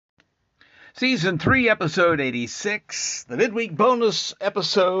Season 3, Episode 86, the midweek bonus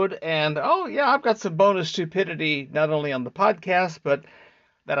episode. And, I've got some bonus stupidity, not only on the podcast, but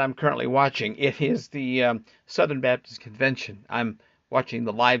that I'm currently watching. It is the Southern Baptist Convention. I'm watching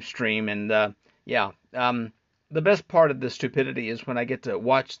the live stream, and, the best part of the stupidity is when I get to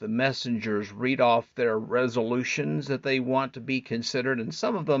watch the messengers read off their resolutions that they want to be considered. And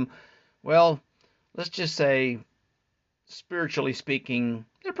some of them, well, let's just say, spiritually speaking,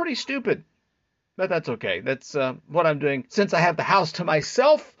 they're pretty stupid. But that's okay. That's what I'm doing. Since I have the house to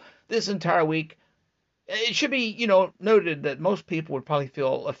myself this entire week, it should be, noted that most people would probably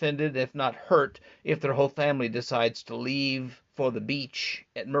feel offended, if not hurt, if their whole family decides to leave for the beach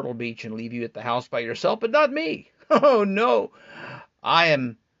at Myrtle Beach and leave you at the house by yourself, but not me. Oh, no. I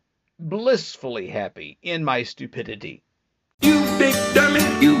am blissfully happy in my stupidity. You big dummy,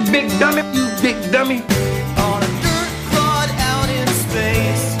 you big dummy, you big dummy. On a dirt clod out in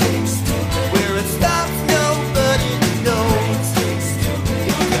space.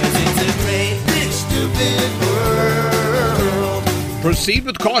 Proceed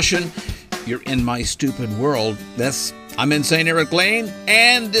with caution. You're in my stupid world. I'm Insane Eric Lane,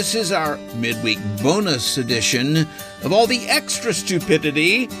 and this is our midweek bonus edition of all the extra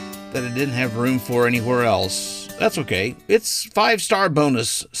stupidity that I didn't have room for anywhere else. That's okay. It's 5-star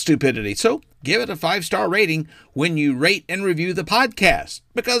bonus stupidity, so give it a 5-star rating when you rate and review the podcast,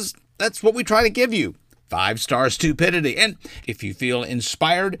 because that's what we try to give you. 5-star stupidity. And if you feel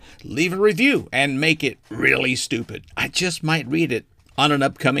inspired, leave a review and make it really stupid. I just might read it on an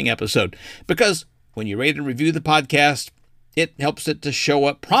upcoming episode, because when you rate and review the podcast, it helps it to show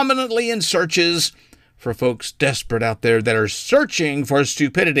up prominently in searches for folks desperate out there that are searching for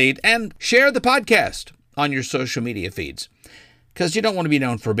stupidity. And share the podcast on your social media feeds, because you don't want to be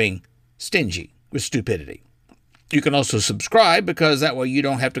known for being stingy with stupidity. You can also subscribe, because that way you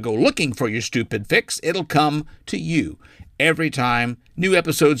don't have to go looking for your stupid fix. It'll come to you every time new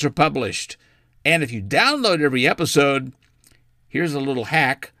episodes are published. And if you download every episode, here's a little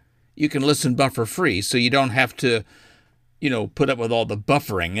hack. You can listen buffer free, so you don't have to, put up with all the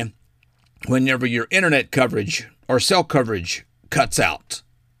buffering whenever your internet coverage or cell coverage cuts out.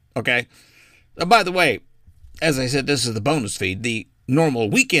 Okay? By the way, as I said, this is the bonus feed. The normal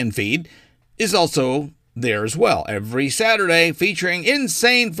weekend feed is also there as well, every Saturday, featuring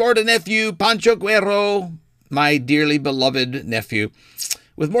insane Florida nephew Pancho Guerrero, my dearly beloved nephew,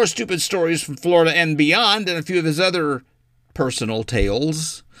 with more stupid stories from Florida and beyond, and a few of his other personal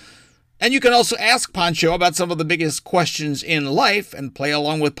tales. And you can also ask Pancho about some of the biggest questions in life and play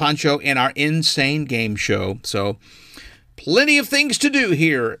along with Pancho in our insane game show. So, plenty of things to do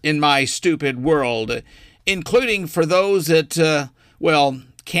here in my stupid world, including for those that,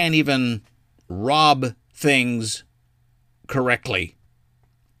 can't even rob things correctly.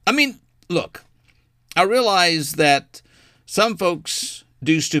 I mean, look, I realize that some folks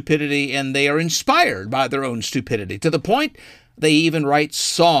do stupidity and they are inspired by their own stupidity to the point they even write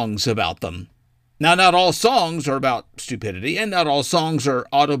songs about them. Now, not all songs are about stupidity, and not all songs are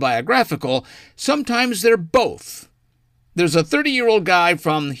autobiographical. Sometimes they're both. There's a 30-year-old guy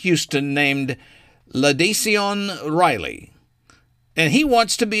from Houston named Ladacion Riley, and he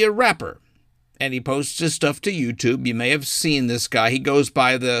wants to be a rapper. And he posts his stuff to YouTube. You may have seen this guy. He goes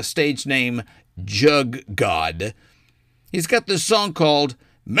by the stage name Jug God. He's got this song called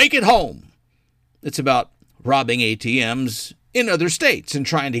Make It Home. It's about robbing ATMs in other states and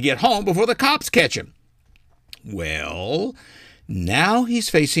trying to get home before the cops catch him. Well, now he's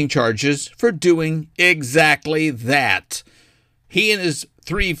facing charges for doing exactly that. He and his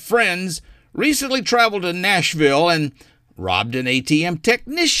 3 friends recently traveled to Nashville and robbed an ATM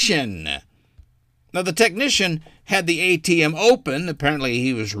technician. Now, the technician had the ATM open. Apparently,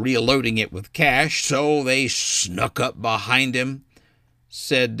 he was reloading it with cash, so they snuck up behind him,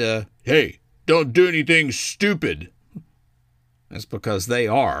 said, hey, don't do anything stupid. That's because they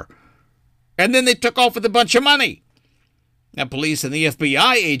are. And then they took off with a bunch of money. Now, police and the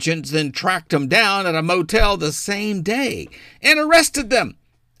FBI agents then tracked them down at a motel the same day and arrested them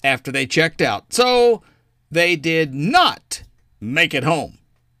after they checked out. So they did not make it home.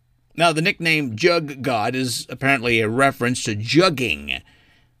 Now, the nickname Jug God is apparently a reference to jugging.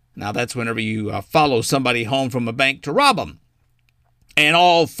 Now, that's whenever you follow somebody home from a bank to rob them. And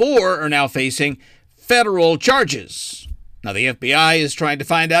all 4 are now facing federal charges. Now, the FBI is trying to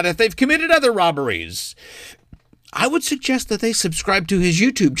find out if they've committed other robberies. I would suggest that they subscribe to his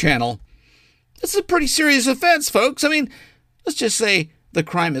YouTube channel. This is a pretty serious offense, folks. I mean, let's just say the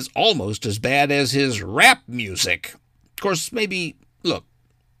crime is almost as bad as his rap music. Of course, maybe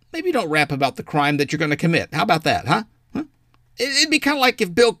don't rap about the crime that you're going to commit. How about that, huh? It'd be kind of like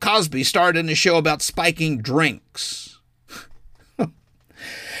if Bill Cosby starred in a show about spiking drinks.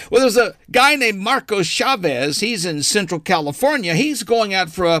 Well, there's a guy named Marco Chavez. He's in Central California. He's going out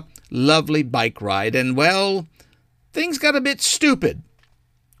for a lovely bike ride. And, well, things got a bit stupid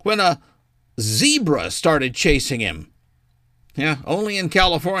when a zebra started chasing him. Yeah, only in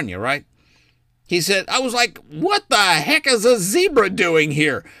California, right? He said, I was like, what the heck is a zebra doing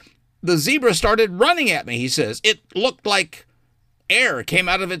here? The zebra started running at me, he says. It looked like air came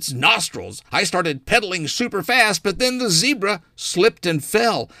out of its nostrils. I started pedaling super fast, but then the zebra slipped and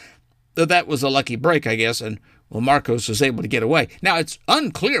fell. That was a lucky break, I guess, and well, Marcos was able to get away. Now, it's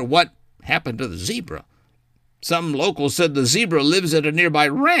unclear what happened to the zebra. Some locals said the zebra lives at a nearby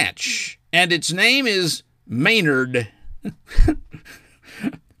ranch, and its name is Maynard.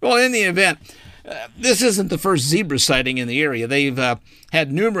 Well, in the event, this isn't the first zebra sighting in the area. They've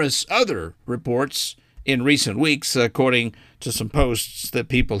had numerous other reports in recent weeks, according to some posts that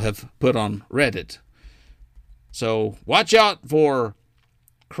people have put on Reddit. So watch out for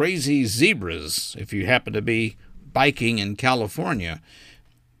crazy zebras if you happen to be biking in California.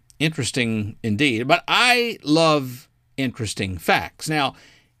 Interesting indeed. But I love interesting facts. Now,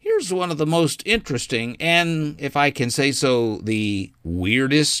 here's one of the most interesting, and if I can say so, the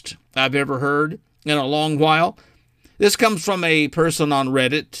weirdest I've ever heard in a long while. This comes from a person on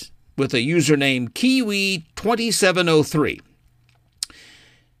Reddit with a username Kiwi2703.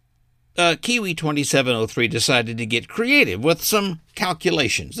 Kiwi2703 decided to get creative with some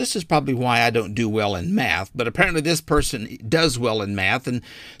calculations. This is probably why I don't do well in math, but apparently this person does well in math, and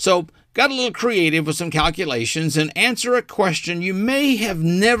so got a little creative with some calculations and answer a question you may have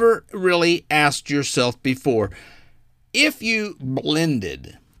never really asked yourself before. If you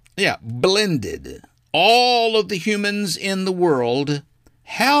blended all of the humans in the world,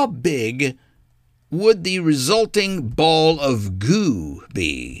 how big would the resulting ball of goo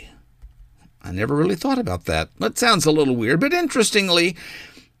be? I never really thought about that. That sounds a little weird, but interestingly,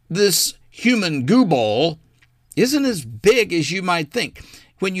 this human goo ball isn't as big as you might think.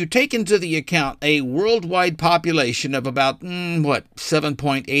 When you take into the account a worldwide population of about,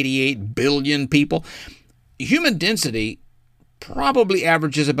 7.88 billion people, human density probably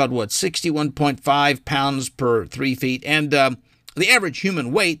averages about, 61.5 pounds per 3 feet, and the average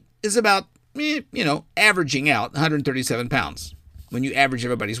human weight is about, averaging out 137 pounds. When you average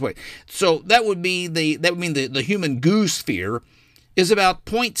everybody's weight. So that would mean the human goo sphere is about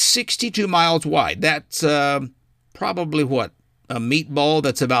 0.62 miles wide. That's probably a meatball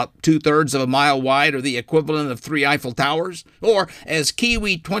that's about 2/3 of a mile wide, or the equivalent of 3 Eiffel Towers. Or, as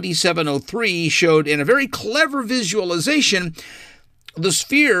Kiwi2703 showed in a very clever visualization, the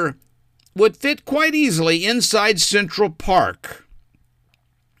sphere would fit quite easily inside Central Park.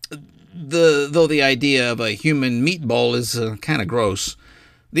 Though the idea of a human meatball is kind of gross.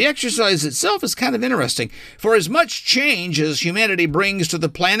 The exercise itself is kind of interesting. For as much change as humanity brings to the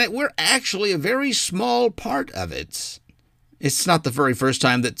planet, we're actually a very small part of it. It's not the very first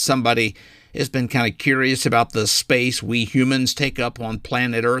time that somebody has been kind of curious about the space we humans take up on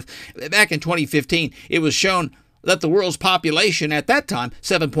planet Earth. Back in 2015, it was shown that the world's population at that time,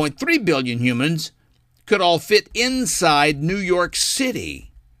 7.3 billion humans, could all fit inside New York City.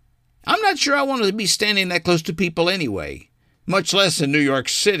 I'm not sure I want to be standing that close to people anyway, much less in New York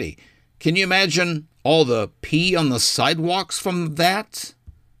City. Can you imagine all the pee on the sidewalks from that?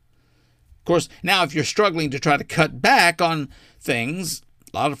 Of course, now if you're struggling to try to cut back on things,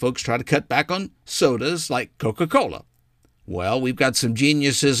 a lot of folks try to cut back on sodas like Coca-Cola. Well, we've got some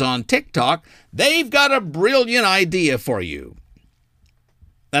geniuses on TikTok. They've got a brilliant idea for you.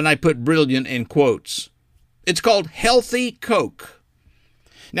 And I put brilliant in quotes. It's called Healthy Coke.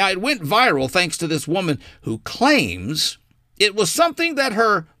 Now, it went viral thanks to this woman who claims it was something that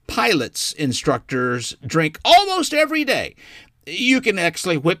her pilots instructors drink almost every day. You can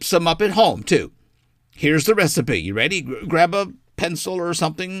actually whip some up at home, too. Here's the recipe. You ready? Grab a pencil or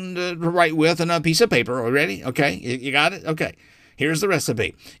something to write with and a piece of paper. Are you ready? Okay. You got it? Okay. Here's the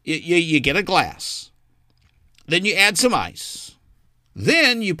recipe. You get a glass. Then you add some ice.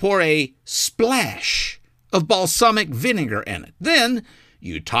 Then you pour a splash of balsamic vinegar in it. Then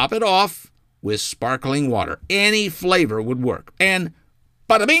you top it off with sparkling water. Any flavor would work. And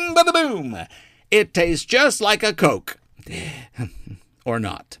bada bing, bada boom. It tastes just like a Coke. Or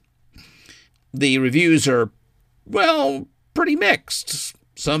not. The reviews are, pretty mixed.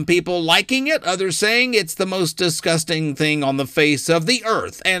 Some people liking it, others saying it's the most disgusting thing on the face of the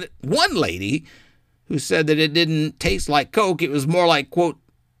earth. And one lady who said that it didn't taste like Coke, it was more like, quote,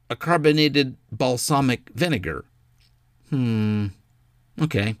 a carbonated balsamic vinegar.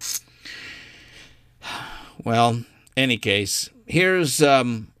 Okay. Well, any case, Here's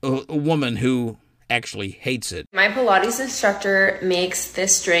a woman who actually hates it. My Pilates instructor makes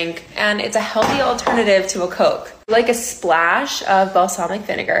this drink, and it's a healthy alternative to a Coke. Like a splash of balsamic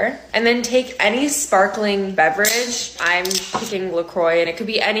vinegar, and then take any sparkling beverage. I'm picking LaCroix, and it could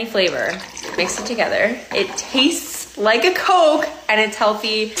be any flavor. Mix it together. It tastes like a Coke, and it's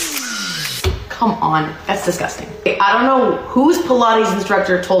healthy. Come on, that's disgusting. I don't know whose Pilates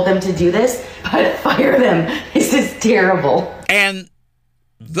instructor told them to do this, but fire them. This is terrible. And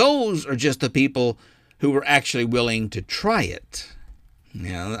those are just the people who were actually willing to try it.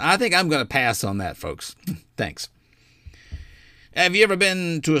 I think I'm going to pass on that, folks. Thanks. Have you ever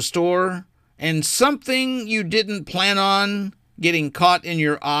been to a store and something you didn't plan on getting caught in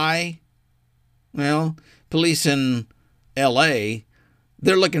your eye? Well, police in L.A.,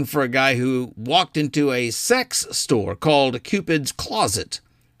 they're looking for a guy who walked into a sex store called Cupid's Closet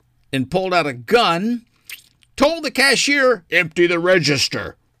and pulled out a gun, told the cashier, "Empty the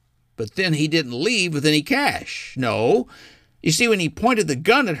register." But then he didn't leave with any cash. No. You see, when he pointed the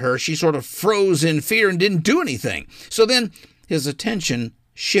gun at her, she sort of froze in fear and didn't do anything. So then his attention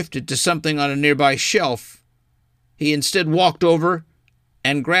shifted to something on a nearby shelf. He instead walked over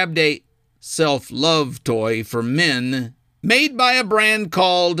and grabbed a self-love toy for men made by a brand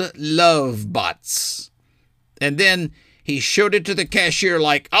called Lovebots. And then he showed it to the cashier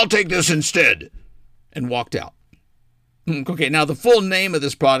like, "I'll take this instead," and walked out. Okay, now the full name of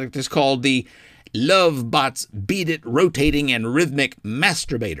this product is called the Lovebots Beat It Rotating and Rhythmic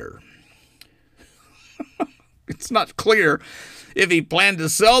Masturbator. It's not clear if he planned to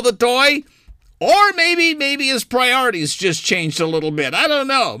sell the toy, or maybe his priorities just changed a little bit. I don't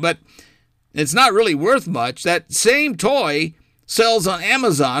know, but it's not really worth much. That same toy sells on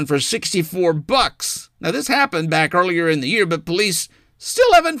Amazon for $64. Now, this happened back earlier in the year, but police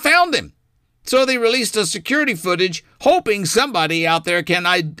still haven't found him. So they released a security footage, hoping somebody out there can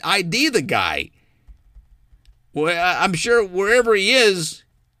ID the guy. Well, I'm sure wherever he is,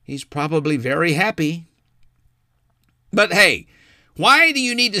 he's probably very happy. But hey, why do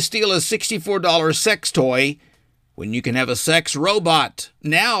you need to steal a $64 sex toy when you can have a sex robot?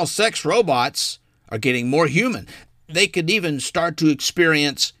 Now sex robots are getting more human. They could even start to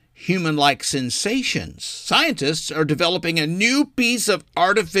experience human-like sensations. Scientists are developing a new piece of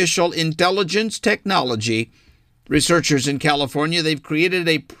artificial intelligence technology. Researchers in California, they've created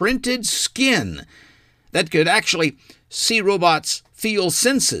a printed skin that could actually see robots feel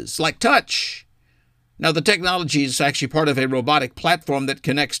senses, like touch. Now, the technology is actually part of a robotic platform that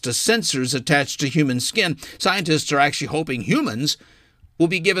connects to sensors attached to human skin. Scientists are actually hoping humans will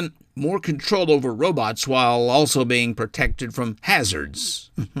be given more control over robots while also being protected from hazards.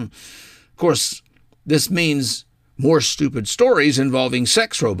 Of course, this means more stupid stories involving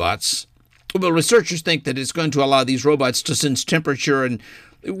sex robots. Well, researchers think that it's going to allow these robots to sense temperature and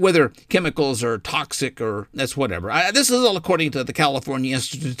whether chemicals are toxic or that's whatever. This is all according to the California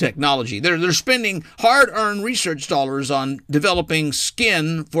Institute of Technology. They're spending hard-earned research dollars on developing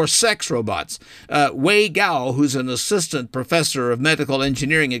skin for sex robots. Wei Gao, who's an assistant professor of medical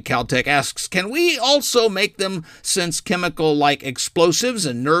engineering at Caltech, asks, "Can we also make them sense chemical like explosives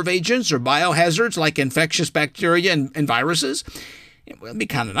and nerve agents or biohazards like infectious bacteria and viruses?" Well, it'd be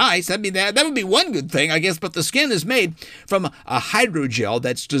kind of nice. That would be one good thing, I guess, but the skin is made from a hydrogel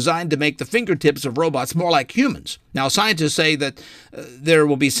that's designed to make the fingertips of robots more like humans. Now, scientists say that there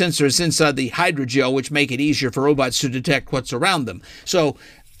will be sensors inside the hydrogel which make it easier for robots to detect what's around them. So,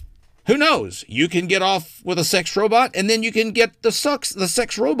 who knows? You can get off with a sex robot, and then you can get the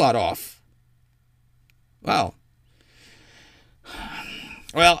sex robot off. Wow.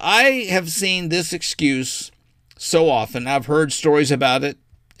 Well, I have seen this excuse so often. I've heard stories about it.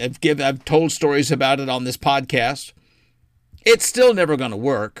 I've told stories about it on this podcast. It's still never going to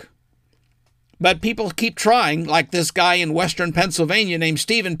work. But people keep trying, like this guy in western Pennsylvania named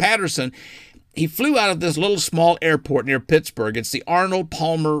Stephen Patterson. He flew out of this little small airport near Pittsburgh. It's the Arnold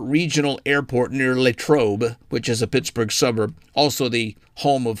Palmer Regional Airport near Latrobe, which is a Pittsburgh suburb, also the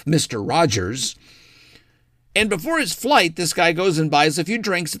home of Mr. Rogers. And before his flight, this guy goes and buys a few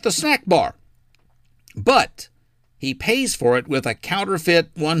drinks at the snack bar. But he pays for it with a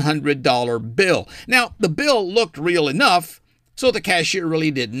counterfeit $100 bill. Now, the bill looked real enough, so the cashier really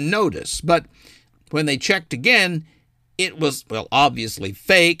didn't notice. But when they checked again, it was, well, obviously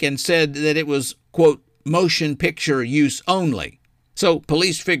fake and said that it was, quote, motion picture use only. So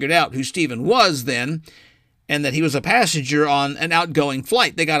police figured out who Stephen was then, and that he was a passenger on an outgoing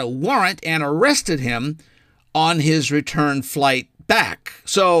flight. They got a warrant and arrested him on his return flight back.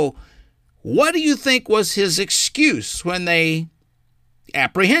 So what do you think was his excuse when they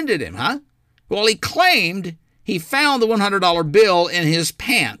apprehended him, huh? Well, he claimed he found the $100 bill in his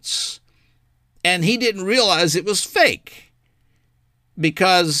pants, and he didn't realize it was fake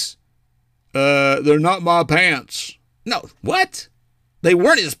because they're not my pants. No, what? They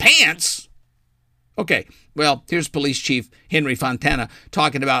weren't his pants? Okay, well, here's Police Chief Henry Fontana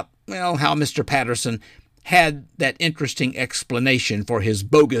talking about, well, how Mr. Patterson had that interesting explanation for his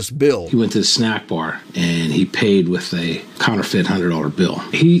bogus bill. He went to the snack bar and he paid with a counterfeit $100 bill.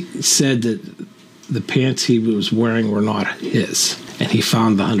 He said that the pants he was wearing were not his, and he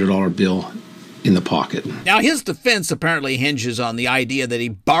found the $100 bill in the pocket. Now, his defense apparently hinges on the idea that he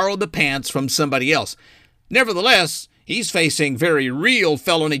borrowed the pants from somebody else. Nevertheless, he's facing very real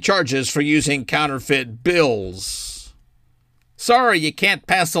felony charges for using counterfeit bills. Sorry, you can't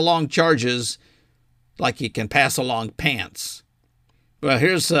pass along charges like you can pass along pants. Well,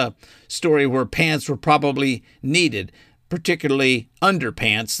 here's a story where pants were probably needed, particularly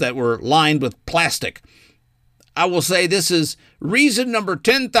underpants that were lined with plastic. I will say this is reason number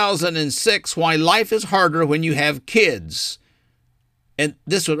 10,006 why life is harder when you have kids. And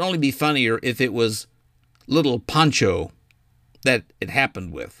this would only be funnier if it was little Pancho that it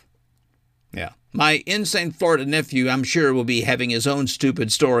happened with. Yeah. My insane Florida nephew, I'm sure, will be having his own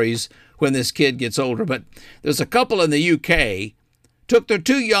stupid stories when this kid gets older. But there's a couple in the UK took their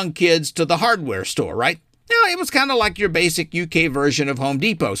 2 young kids to the hardware store, right? It was kind of like your basic UK version of Home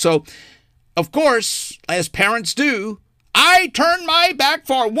Depot. So, of course, as parents do, I turn my back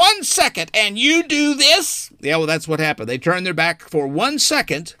for 1 second and you do this. Yeah, well, that's what happened. They turned their back for 1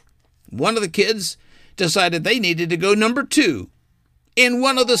 second. One of the kids decided they needed to go number 2 in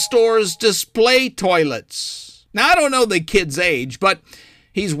one of the store's display toilets. Now, I don't know the kid's age, but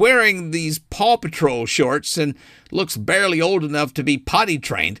he's wearing these Paw Patrol shorts and looks barely old enough to be potty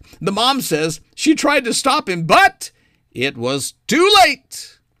trained. The mom says she tried to stop him, but it was too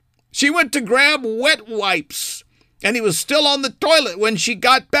late. She went to grab wet wipes, and he was still on the toilet when she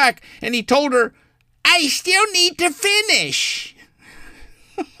got back, and he told her, "I still need to finish."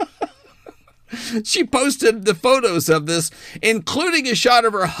 She posted the photos of this, including a shot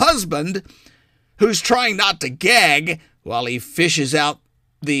of her husband, who's trying not to gag while he fishes out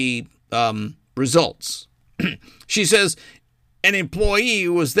the results. She says an employee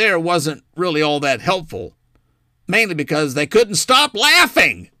who was there wasn't really all that helpful, mainly because they couldn't stop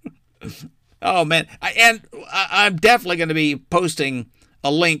laughing. Oh, man. I'm definitely going to be posting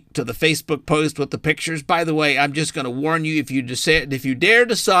a link to the Facebook post with the pictures. By the way, I'm just going to warn you, if you dare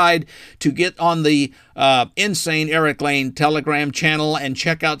decide to get on the Insane Eric Lane Telegram channel and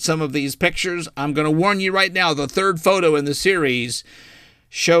check out some of these pictures, I'm going to warn you right now, the 3rd photo in the series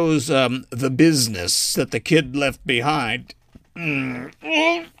shows the business that the kid left behind. Okay.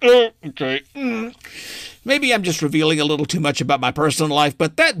 Maybe I'm just revealing a little too much about my personal life,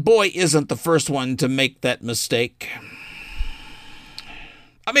 but that boy isn't the first one to make that mistake.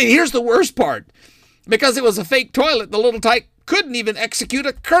 I mean, here's the worst part. Because it was a fake toilet, the little tyke couldn't even execute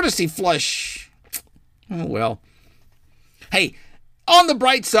a courtesy flush. Oh, well. Hey, on the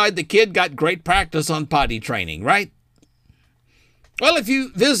bright side, the kid got great practice on potty training, right? Well, if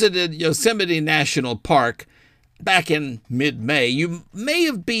you visited Yosemite National Park back in mid-May, you may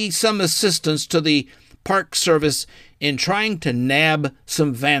have been some assistance to the Park Service in trying to nab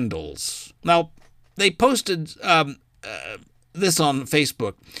some vandals. Now, they posted this on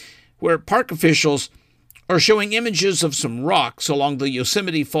Facebook, where park officials are showing images of some rocks along the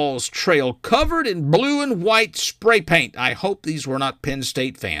Yosemite Falls Trail covered in blue and white spray paint. I hope these were not Penn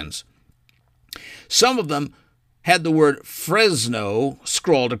State fans. Some of them had the word Fresno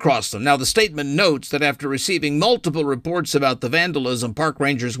scrawled across them. Now, the statement notes that after receiving multiple reports about the vandalism, park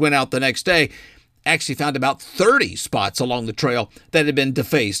rangers went out the next day, actually found about 30 spots along the trail that had been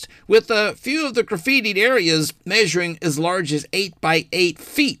defaced, with a few of the graffitied areas measuring as large as 8 by 8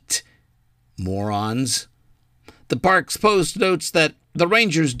 feet. Morons. The park's post notes that the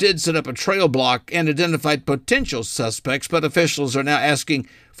rangers did set up a trail block and identified potential suspects, but officials are now asking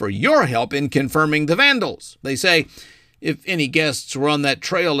for your help in confirming the vandals. They say, if any guests were on that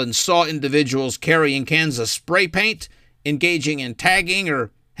trail and saw individuals carrying cans of spray paint, engaging in tagging,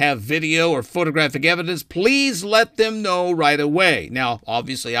 or have video or photographic evidence, please let them know right away. Now,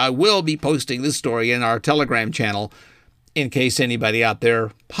 obviously, I will be posting this story in our Telegram channel in case anybody out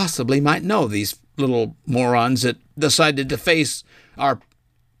there possibly might know these little morons that decided to deface our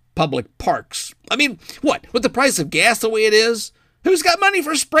public parks. I mean, what? With the price of gas the way it is? Who's got money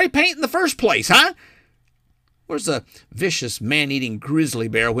for spray paint in the first place, huh? Where's a vicious man-eating grizzly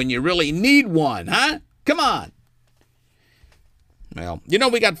bear when you really need one, huh? Come on. Well,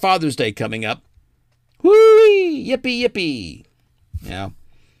 we got Father's Day coming up. Whoo-wee! Yippee, yippee. Yeah.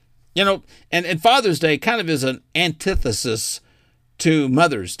 You know, and Father's Day kind of is an antithesis to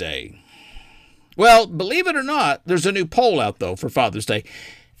Mother's Day. Well, believe it or not, there's a new poll out, though, for Father's Day.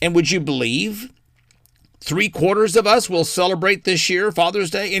 And would you believe 3/4 of us will celebrate this year,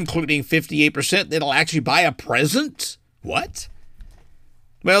 Father's Day, including 58% that'll actually buy a present? What?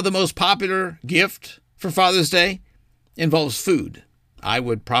 Well, the most popular gift for Father's Day involves food. I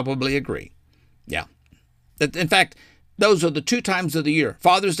would probably agree. Yeah. In fact, those are the 2 times of the year,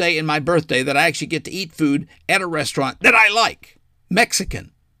 Father's Day and my birthday, that I actually get to eat food at a restaurant that I like.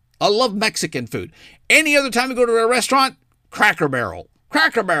 Mexican. I love Mexican food. Any other time I go to a restaurant, Cracker Barrel.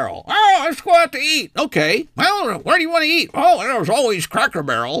 Cracker Barrel. Oh, let's go out to eat. Okay. Well, where do you want to eat? Oh, there's always Cracker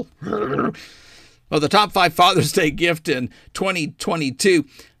Barrel. Well, the top 5 Father's Day gift in 2022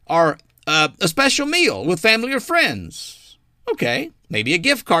 are a special meal with family or friends. Okay. Maybe a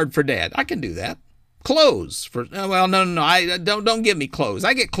gift card for Dad. I can do that. Clothes for, well, no. I don't give me clothes.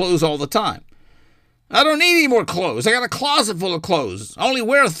 I get clothes all the time. I don't need any more clothes. I got a closet full of clothes. I only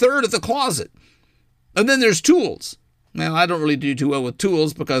wear 1/3 of the closet. And then there's tools. Well, I don't really do too well with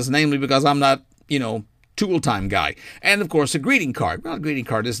tools because I'm not, tool time guy. And of course, a greeting card. Well, a greeting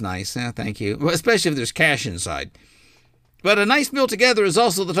card is nice. Thank you. Especially if there's cash inside. But a nice meal together is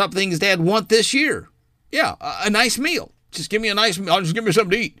also the top things Dad want this year. Yeah, a nice meal. Just give me a nice meal. Just give me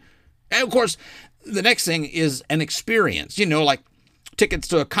something to eat. And of course, the next thing is an experience, like tickets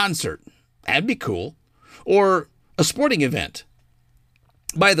to a concert. That'd be cool. Or a sporting event.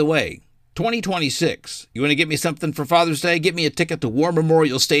 By the way, 2026, you want to get me something for Father's Day? Get me a ticket to War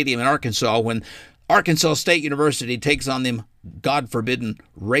Memorial Stadium in Arkansas when Arkansas State University takes on them God forbidden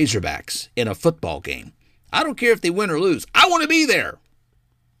Razorbacks in a football game. I don't care if they win or lose. I want to be there.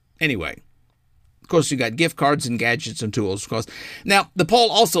 Anyway. Of course, you got gift cards and gadgets and tools, of course. Now, the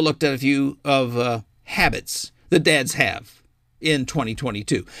poll also looked at a few of habits that dads have in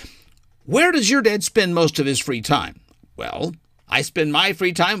 2022. Where does your dad spend most of his free time? Well, I spend my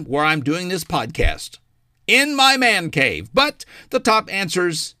free time where I'm doing this podcast, in my man cave. But the top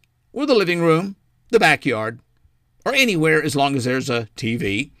answers were the living room, the backyard, or anywhere as long as there's a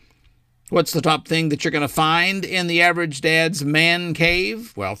TV. What's the top thing that you're going to find in the average dad's man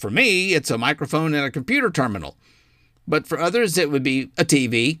cave? Well, for me, it's a microphone and a computer terminal. But for others, it would be a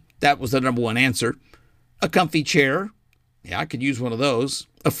TV. That was the number 1 answer. A comfy chair. Yeah, I could use one of those.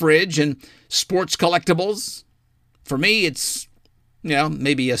 A fridge and sports collectibles. For me, it's,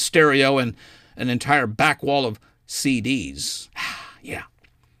 maybe a stereo and an entire back wall of CDs. Yeah.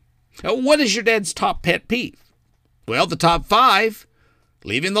 What is your dad's top pet peeve? Well, the top 5.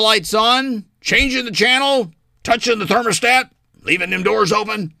 Leaving the lights on, changing the channel, touching the thermostat, leaving them doors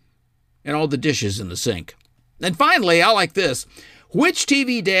open, and all the dishes in the sink. And finally, I like this. Which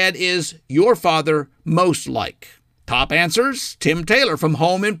TV dad is your father most like? Top answers, Tim Taylor from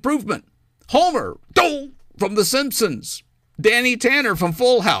Home Improvement, Homer from The Simpsons, Danny Tanner from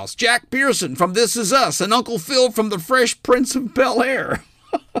Full House, Jack Pearson from This Is Us, and Uncle Phil from The Fresh Prince of Bel-Air.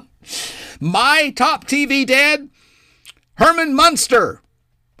 My top TV dad, Herman Munster.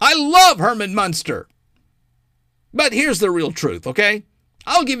 I love Herman Munster. But here's the real truth, okay?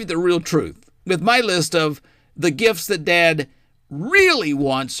 I'll give you the real truth with my list of the gifts that Dad really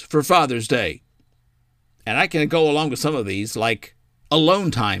wants for Father's Day. And I can go along with some of these, like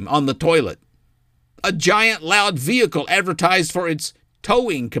alone time on the toilet, a giant loud vehicle advertised for its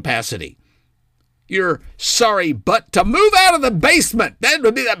towing capacity, your sorry butt to move out of the basement. That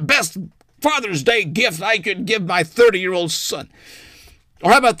would be the best Father's Day gift I could give my 30-year-old son.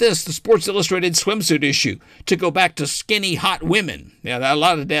 Or how about this, the Sports Illustrated swimsuit issue, to go back to skinny, hot women. Yeah, a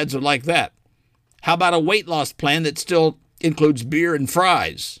lot of dads would like that. How about a weight loss plan that still includes beer and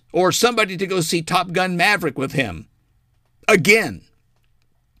fries? Or somebody to go see Top Gun Maverick with him. Again.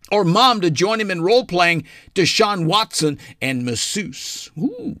 Or mom to join him in role-playing Deshaun Watson and masseuse.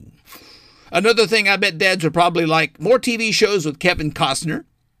 Ooh. Another thing I bet dads would probably like, more TV shows with Kevin Costner,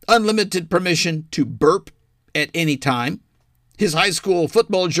 unlimited permission to burp at any time, his high school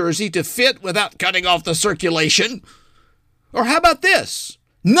football jersey to fit without cutting off the circulation. Or how about this?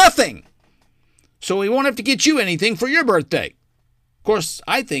 Nothing. So we won't have to get you anything for your birthday. Of course,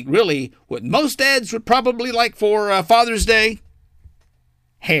 I think really what most dads would probably like for Father's Day,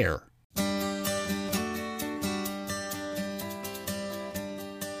 hair.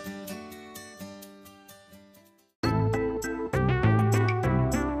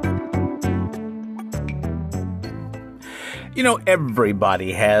 You know,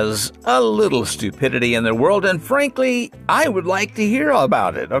 everybody has a little stupidity in their world, and frankly, I would like to hear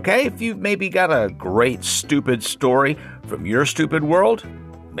about it, okay? If you've maybe got a great stupid story from your stupid world,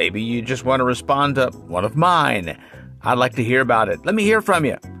 maybe you just want to respond to one of mine. I'd like to hear about it. Let me hear from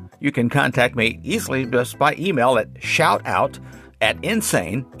you. you can contact me easily just by email at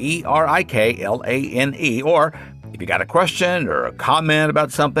shoutout@insane, ERIKLANE, or if you got a question or a comment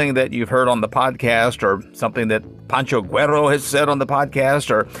about something that you've heard on the podcast or something that Pancho Guerrero has said on the podcast,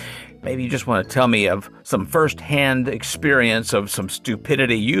 or maybe you just want to tell me of some firsthand experience of some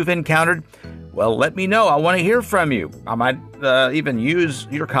stupidity you've encountered, well, let me know. I want to hear from you. I might even use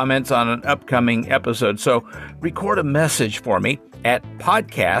your comments on an upcoming episode. So record a message for me at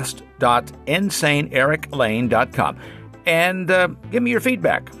podcast.insaneericlane.com and give me your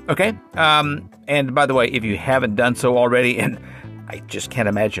feedback, okay? And by the way, if you haven't done so already, and I just can't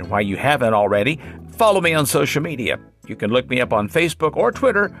imagine why you haven't already, follow me on social media. You can look me up on Facebook or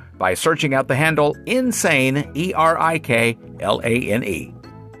Twitter by searching out the handle Insane, ERIKLANE.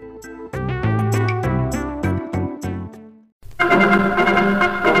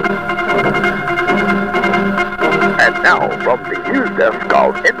 And now, from the news desk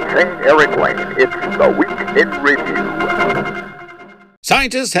of Insane Eric Lane, it's the Week in Review.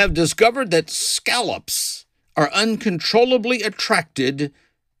 Scientists have discovered that scallops are uncontrollably attracted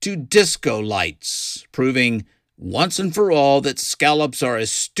to disco lights, proving once and for all that scallops are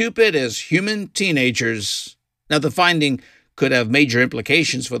as stupid as human teenagers. Now, the finding could have major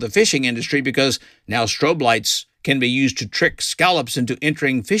implications for the fishing industry because now strobe lights can be used to trick scallops into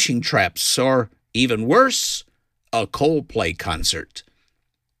entering fishing traps, or even worse, a Coldplay concert.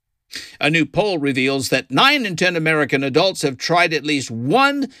 A new poll reveals that 9 in 10 American adults have tried at least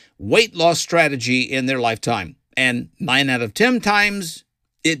one weight loss strategy in their lifetime, and 9 out of 10 times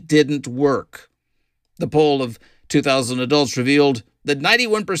it didn't work. The poll of 2,000 adults revealed that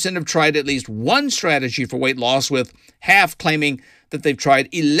 91% have tried at least one strategy for weight loss, with half claiming that they've tried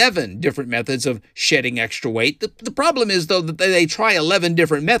 11 different methods of shedding extra weight. The problem is, though, that they try 11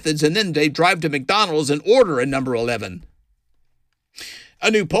 different methods and then they drive to McDonald's and order a number 11. A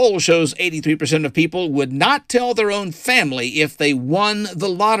new poll shows 83% of people would not tell their own family if they won the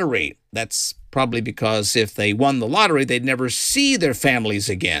lottery. That's probably because if they won the lottery, they'd never see their families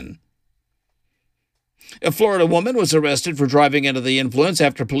again. A Florida woman was arrested for driving under the influence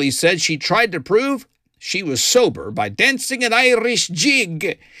after police said she tried to prove she was sober by dancing an Irish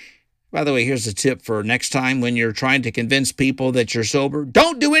jig. By the way, here's a tip for next time when you're trying to convince people that you're sober.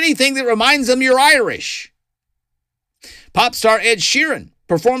 Don't do anything that reminds them you're Irish. Pop star Ed Sheeran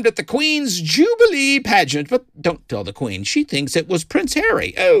performed at the Queen's Jubilee pageant, but don't tell the Queen. She thinks it was Prince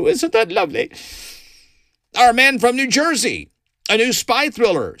Harry. Oh, isn't that lovely? Our man from New Jersey. A new spy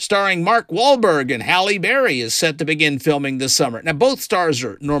thriller starring Mark Wahlberg and Halle Berry is set to begin filming this summer. Now, both stars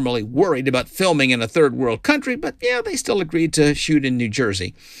are normally worried about filming in a third world country, but yeah, they still agreed to shoot in New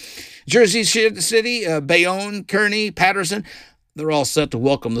Jersey. Jersey City, Bayonne, Kearney, Patterson, they're all set to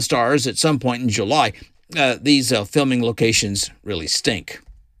welcome the stars at some point in July. These filming locations really stink.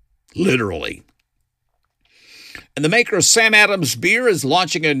 Literally. And the maker of Sam Adams beer is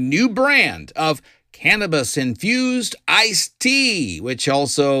launching a new brand of cannabis-infused iced tea, which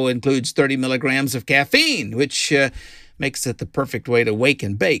also includes 30 milligrams of caffeine, which makes it the perfect way to wake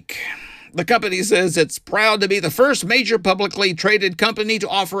and bake. The company says it's proud to be the first major publicly traded company to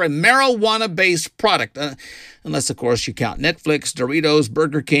offer a marijuana-based product, unless, of course, you count Netflix, Doritos,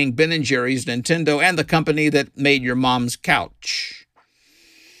 Burger King, Ben & Jerry's, Nintendo, and the company that made your mom's couch.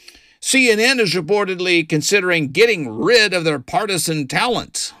 CNN is reportedly considering getting rid of their partisan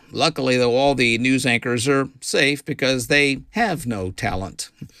talent. Luckily, though, all the news anchors are safe because they have no talent.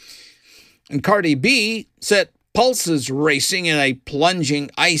 And Cardi B set pulses racing in a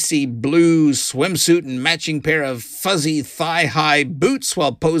plunging icy blue swimsuit and matching pair of fuzzy thigh-high boots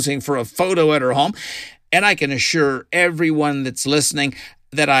while posing for a photo at her home. And I can assure everyone that's listening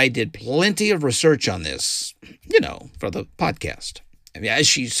that I did plenty of research on this, for the podcast. As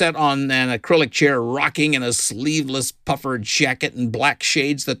she sat on an acrylic chair rocking in a sleeveless puffered jacket and black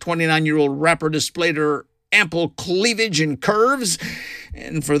shades, the 29-year-old rapper displayed her ample cleavage and curves.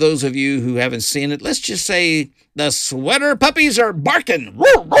 And for those of you who haven't seen it, let's just say the sweater puppies are barking.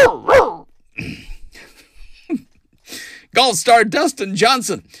 Golf star Dustin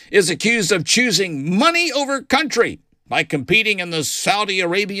Johnson is accused of choosing money over country by competing in the Saudi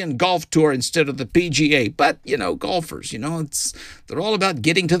Arabian Golf Tour instead of the PGA. But, golfers, they're all about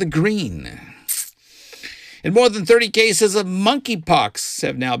getting to the green. And more than 30 cases of monkeypox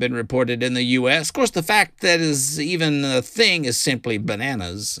have now been reported in the U.S. Of course, the fact that is even a thing is simply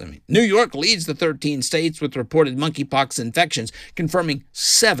bananas. New York leads the 13 states with reported monkeypox infections, confirming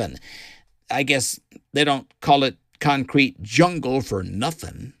 7. I guess they don't call it concrete jungle for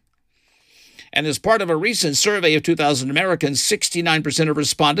nothing. And as part of a recent survey of 2,000 Americans, 69% of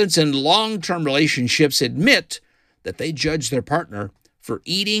respondents in long-term relationships admit that they judge their partner for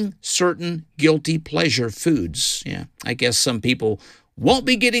eating certain guilty pleasure foods. Yeah, I guess some people won't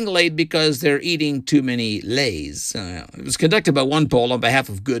be getting laid because they're eating too many Lays. It was conducted by one poll on behalf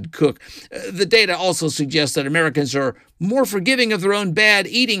of Good Cook. The data also suggests that Americans are more forgiving of their own bad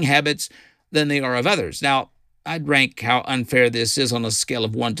eating habits than they are of others. Now, I'd rank how unfair this is on a scale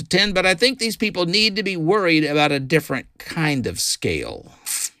of 1 to 10, but I think these people need to be worried about a different kind of scale.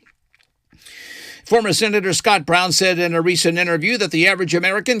 Former Senator Scott Brown said in a recent interview that the average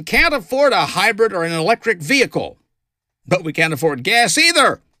American can't afford a hybrid or an electric vehicle. But we can't afford gas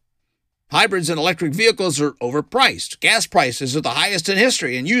either. Hybrids and electric vehicles are overpriced. Gas prices are the highest in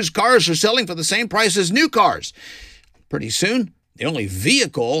history, and used cars are selling for the same price as new cars. Pretty soon, the only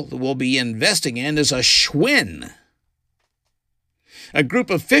vehicle that we'll be investing in is a Schwinn. A group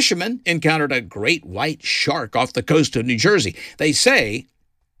of fishermen encountered a great white shark off the coast of New Jersey. They say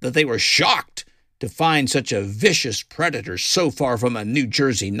that they were shocked to find such a vicious predator so far from a New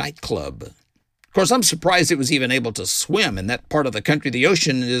Jersey nightclub. Of course, I'm surprised it was even able to swim. In that part of the country, the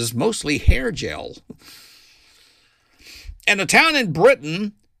ocean is mostly hair gel. And a town in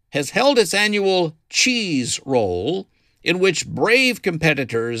Britain has held its annual cheese roll, in which brave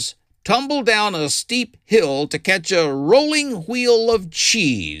competitors tumble down a steep hill to catch a rolling wheel of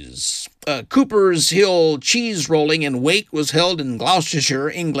cheese. Cooper's Hill cheese rolling in Wake was held in Gloucestershire,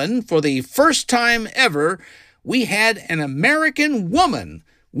 England. For the first time ever, we had an American woman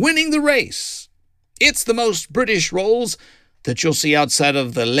winning the race. It's the most British rolls that you'll see outside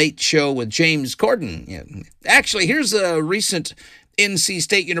of The Late Show with James Corden. Yeah. Actually, here's a recent NC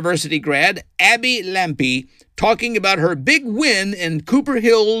State University grad, Abby Lampy, talking about her big win in Cooper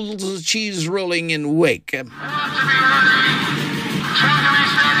Hill's cheese rolling in Wake.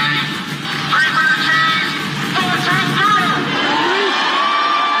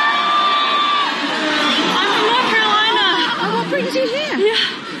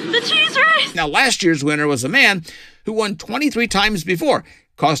 Now, last year's winner was a man who won 23 times before,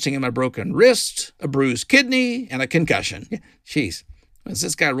 costing him a broken wrist, a bruised kidney, and a concussion. Jeez, is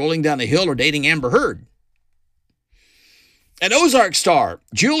this guy rolling down the hill or dating Amber Heard? An Ozark star,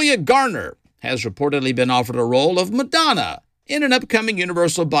 Julia Garner, has reportedly been offered a role of Madonna in an upcoming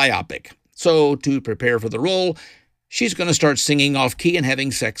Universal biopic. So, to prepare for the role, she's going to start singing off-key and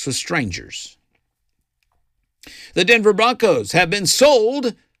having sex with strangers. The Denver Broncos have been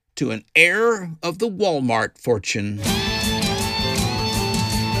sold to an heir of the Walmart fortune.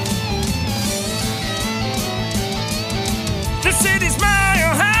 The city's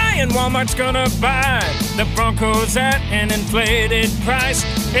mile high and Walmart's gonna buy the Broncos at an inflated price.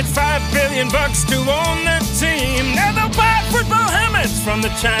 It's $5 billion to own the team. Now they'll buy football helmets from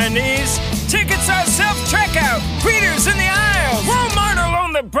the Chinese. Tickets are self-checkout, greeters in the aisles. Walmart will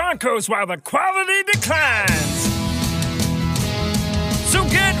own the Broncos while the quality declines. So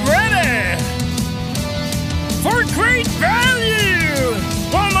get ready for great value.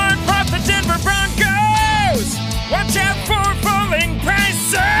 Walmart bought the Denver Broncos. Watch out for falling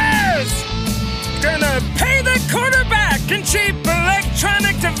prices. Gonna pay the quarterback in cheap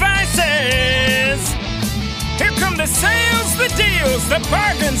electronic devices. Here come the sales, the deals, the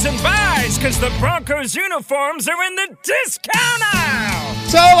bargains and buys, 'cause the Broncos uniforms are in the discount aisle.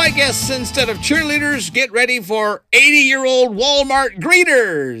 So I guess instead of cheerleaders, get ready for 80-year-old Walmart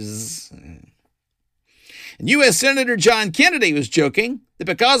greeters. And U.S. Senator John Kennedy was joking that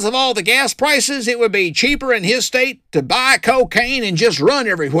because of all the gas prices, it would be cheaper in his state to buy cocaine and just run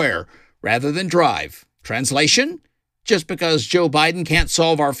everywhere rather than drive. Translation? Just because Joe Biden can't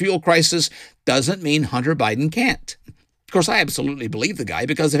solve our fuel crisis doesn't mean Hunter Biden can't. Of course, I absolutely believe the guy,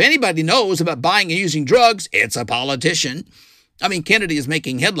 because if anybody knows about buying and using drugs, it's a politician. I mean, Kennedy is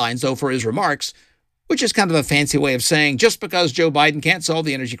making headlines, though, for his remarks, which is kind of a fancy way of saying just because Joe Biden can't solve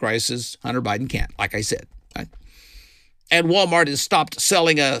the energy crisis, Hunter Biden can't, like I said. Right? And Walmart has stopped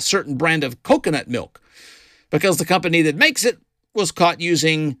selling a certain brand of coconut milk because the company that makes it was caught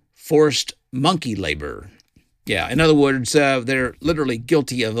using forced monkey labor. Yeah, in other words, they're literally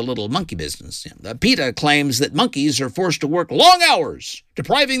guilty of a little monkey business. PETA claims that monkeys are forced to work long hours,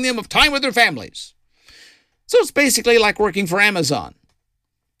 depriving them of time with their families. So it's basically like working for Amazon.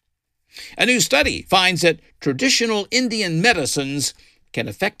 A new study finds that traditional Indian medicines can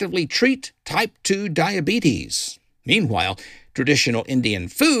effectively treat type 2 diabetes. Meanwhile, traditional Indian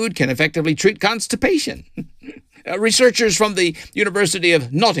food can effectively treat constipation. Researchers from the University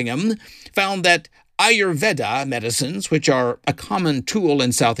of Nottingham found that Ayurveda medicines, which are a common tool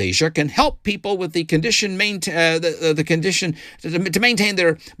in South Asia, can help people with the condition to maintain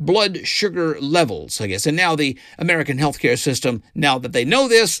their blood sugar levels, I guess. And now the American healthcare system, now that they know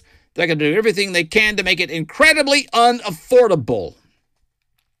this, they're going to do everything they can to make it incredibly unaffordable.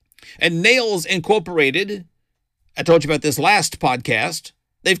 And Nails Incorporated, I told you about this last podcast,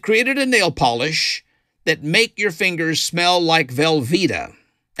 they've created a nail polish that make your fingers smell like Velveeta.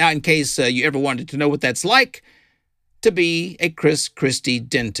 Now, in case you ever wanted to know what that's like to be a Chris Christie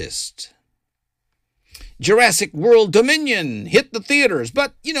dentist. Jurassic World Dominion hit the theaters,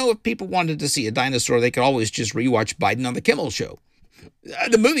 but, if people wanted to see a dinosaur, they could always just rewatch Biden on the Kimmel Show.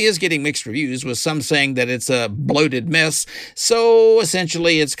 The movie is getting mixed reviews, with some saying that it's a bloated mess, so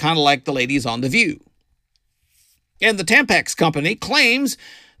essentially it's kind of like the ladies on The View. And the Tampax company claims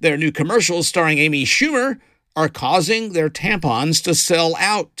their new commercials starring Amy Schumer are causing their tampons to sell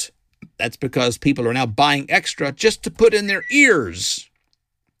out. That's because people are now buying extra just to put in their ears.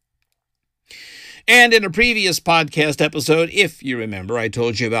 And in a previous podcast episode, if you remember, I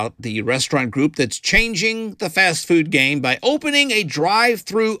told you about the restaurant group that's changing the fast food game by opening a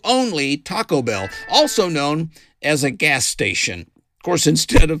drive-through only Taco Bell, also known as a gas station. Of course,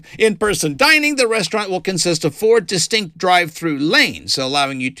 instead of in-person dining, the restaurant will consist of 4 distinct drive-through lanes,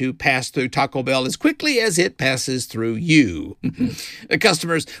 allowing you to pass through Taco Bell as quickly as it passes through you. The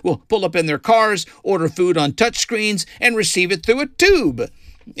customers will pull up in their cars, order food on touchscreens, and receive it through a tube.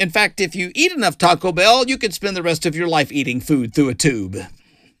 In fact, if you eat enough Taco Bell, you could spend the rest of your life eating food through a tube.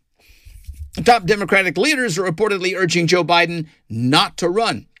 Top Democratic leaders are reportedly urging Joe Biden not to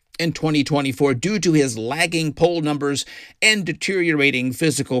run in 2024 due to his lagging poll numbers and deteriorating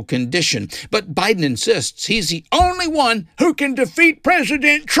physical condition. But Biden insists he's the only one who can defeat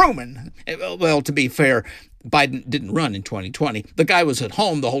President Truman. Well, to be fair, Biden didn't run in 2020. The guy was at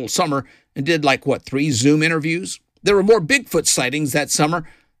home the whole summer and did 3 Zoom interviews. There were more Bigfoot sightings that summer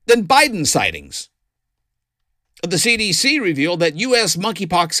than Biden sightings. The CDC revealed that U.S.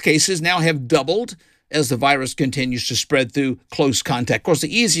 monkeypox cases now have doubled as the virus continues to spread through close contact. Of course,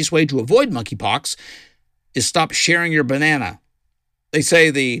 the easiest way to avoid monkeypox is stop sharing your banana. They say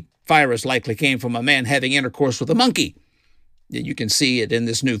the virus likely came from a man having intercourse with a monkey. You can see it in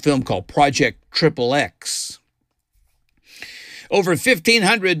this new film called Project XXX. Over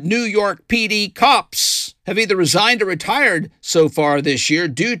 1,500 New York PD cops have either resigned or retired so far this year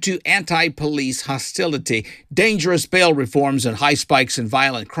due to anti-police hostility, dangerous bail reforms, and high spikes in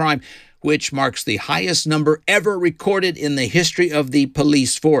violent crime, which marks the highest number ever recorded in the history of the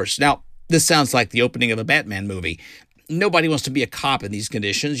police force. Now, this sounds like the opening of a Batman movie. Nobody wants to be a cop in these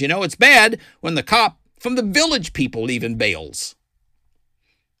conditions. It's bad when the cop from the Village People even bails.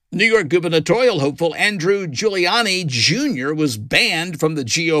 New York gubernatorial hopeful Andrew Giuliani Jr. was banned from the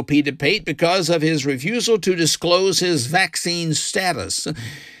GOP debate because of his refusal to disclose his vaccine status.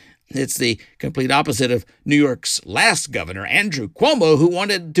 It's the complete opposite of New York's last governor, Andrew Cuomo, who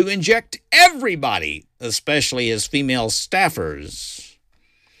wanted to inject everybody, especially his female staffers.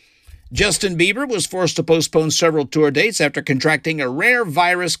 Justin Bieber was forced to postpone several tour dates after contracting a rare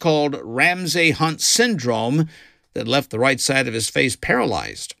virus called Ramsay-Hunt syndrome that left the right side of his face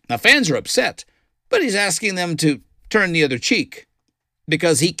paralyzed. Now, fans are upset, but he's asking them to turn the other cheek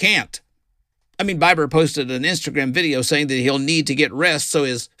because he can't. Bieber posted an Instagram video saying that he'll need to get rest so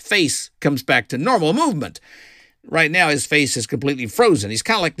his face comes back to normal movement. Right now, his face is completely frozen. He's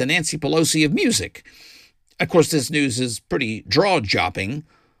kind of like the Nancy Pelosi of music. Of course, this news is pretty jaw-dropping,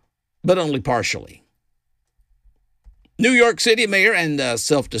 but only partially. New York City Mayor and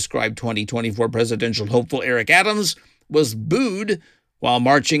self-described 2024 presidential hopeful Eric Adams was booed while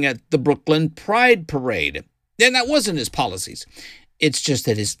marching at the Brooklyn Pride Parade. And that wasn't his policies. It's just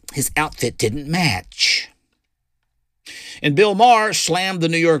that his outfit didn't match. And Bill Maher slammed the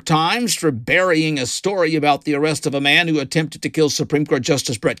New York Times for burying a story about the arrest of a man who attempted to kill Supreme Court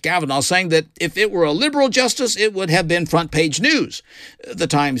Justice Brett Kavanaugh, saying that if it were a liberal justice, it would have been front-page news. The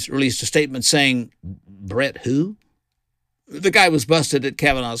Times released a statement saying, "Brett who?" The guy was busted at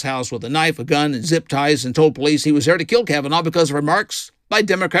Kavanaugh's house with a knife, a gun, and zip ties and told police he was there to kill Kavanaugh because of remarks by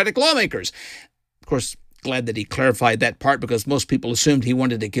Democratic lawmakers. Of course, glad that he clarified that part because most people assumed he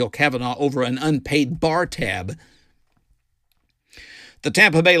wanted to kill Kavanaugh over an unpaid bar tab. The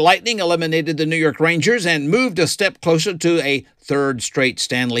Tampa Bay Lightning eliminated the New York Rangers and moved a step closer to a third straight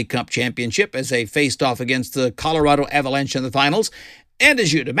Stanley Cup championship as they faced off against the Colorado Avalanche in the finals. And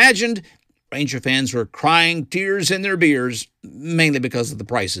as you'd imagined, Ranger fans were crying tears in their beers, mainly because of the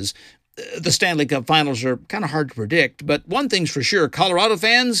prices. The Stanley Cup finals are kind of hard to predict, but one thing's for sure, Colorado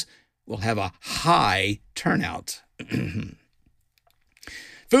fans will have a high turnout.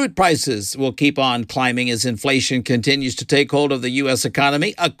 Food prices will keep on climbing as inflation continues to take hold of the U.S.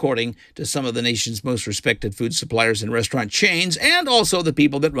 economy, according to some of the nation's most respected food suppliers and restaurant chains, and also the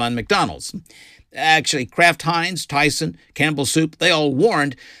people that run McDonald's. Actually, Kraft Heinz, Tyson, Campbell Soup, they all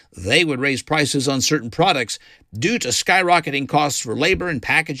warned they would raise prices on certain products due to skyrocketing costs for labor and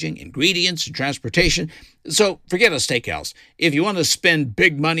packaging, ingredients, and transportation. So forget a steakhouse. If you want to spend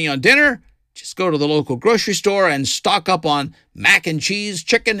big money on dinner, just go to the local grocery store and stock up on mac and cheese,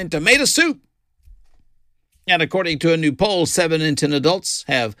 chicken, and tomato soup. And according to a new poll, 7 in 10 adults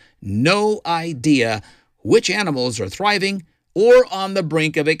have no idea which animals are thriving or on the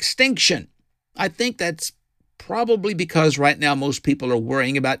brink of extinction. I think that's probably because right now most people are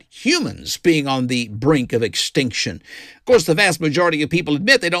worrying about humans being on the brink of extinction. Of course, the vast majority of people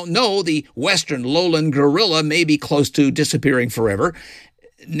admit they don't know the western lowland gorilla may be close to disappearing forever.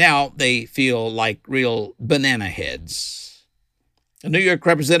 Now they feel like real banana heads. New York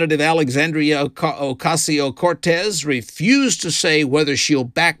Representative Alexandria Ocasio-Cortez refused to say whether she'll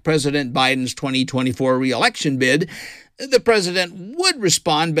back President Biden's 2024 re-election bid. The president would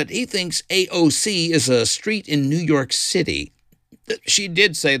respond, but he thinks AOC is a street in New York City. She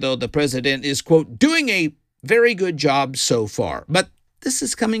did say, though, the president is, quote, doing a very good job so far. But this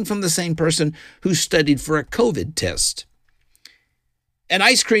is coming from the same person who studied for a COVID test. An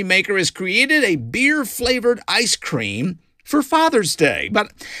ice cream maker has created a beer-flavored ice cream for Father's Day.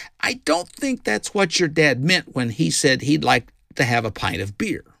 But I don't think that's what your dad meant when he said he'd like to have a pint of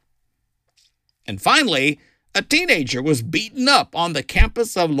beer. And finally, a teenager was beaten up on the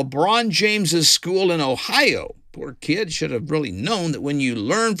campus of LeBron James's school in Ohio. Poor kid should have really known that when you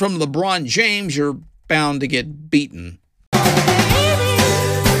learn from LeBron James, you're bound to get beaten.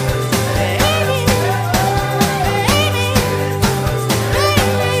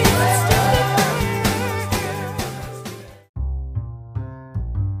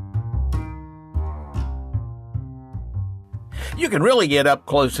 You can really get up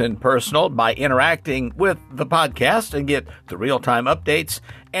close and personal by interacting with the podcast and get the real-time updates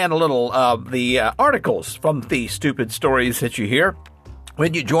and a little of the articles from the stupid stories that you hear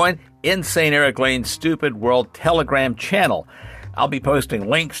when you join Insane Eric Lane's Stupid World Telegram channel. I'll be posting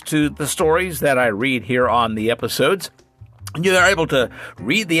links to the stories that I read here on the episodes. You are able to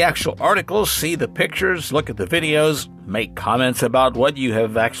read the actual articles, see the pictures, look at the videos, make comments about what you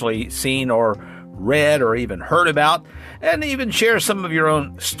have actually seen or read or even heard about, and even share some of your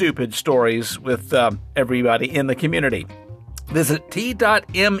own stupid stories with everybody in the community. Visit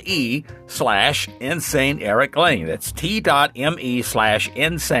t.me/Insane Eric Lane. That's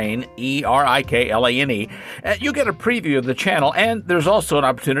t.me/Insane ERIKLANE. You get a preview of the channel, and there's also an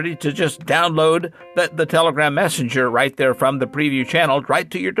opportunity to just download the Telegram Messenger right there from the preview channel right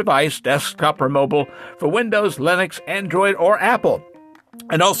to your device, desktop or mobile, for Windows, Linux, Android, or Apple.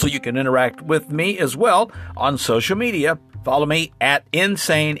 And also you can interact with me as well on social media. Follow me at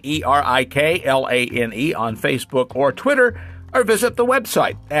Insane ERIKLANE on Facebook or Twitter, or visit the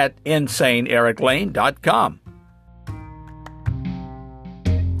website at InsaneEricLane.com.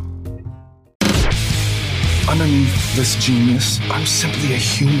 Underneath this genius, I'm simply a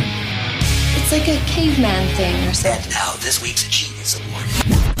human. It's like a caveman thing or something. And now this week's Genius Award.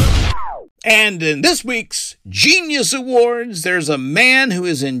 And in this week's Genius Awards, there's a man who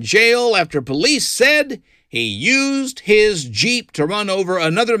is in jail after police said he used his Jeep to run over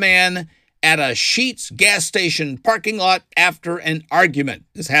another man at a Sheetz gas station parking lot after an argument.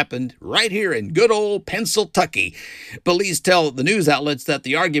 This happened right here in good old Pennsylvania. Police tell the news outlets that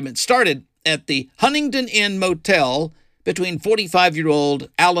the argument started at the Huntington Inn Motel between 45-year-old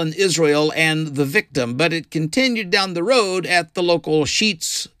Alan Israel and the victim, but it continued down the road at the local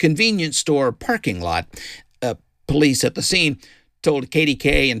Sheetz convenience store parking lot. Police at the scene told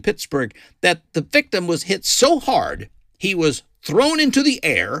KDK in Pittsburgh that the victim was hit so hard he was thrown into the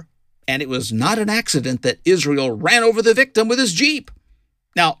air, and it was not an accident that Israel ran over the victim with his Jeep.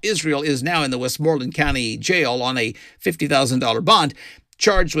 Now, Israel is now in the Westmoreland County Jail on a $50,000 bond,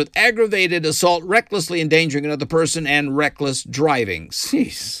 charged with aggravated assault, recklessly endangering another person, and reckless driving.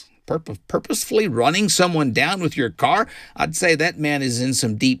 Jeez, purposefully running someone down with your car? I'd say that man is in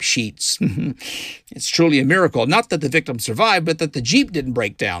some deep sheets. It's truly a miracle. Not that the victim survived, but that the Jeep didn't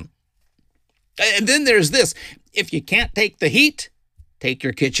break down. And then there's this. If you can't take the heat, take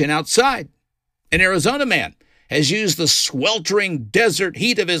your kitchen outside. An Arizona man has used the sweltering desert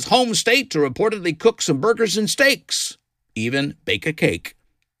heat of his home state to reportedly cook some burgers and steaks, even bake a cake,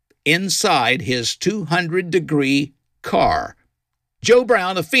 inside his 200-degree car. Joe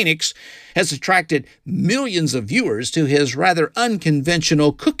Brown of Phoenix has attracted millions of viewers to his rather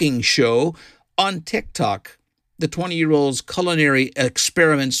unconventional cooking show on TikTok. The 20-year-old's culinary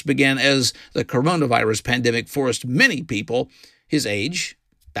experiments began as the coronavirus pandemic forced many people his age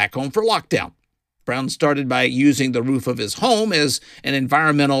back home for lockdown. Brown started by using the roof of his home as an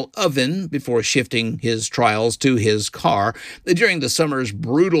environmental oven before shifting his trials to his car. During the summer's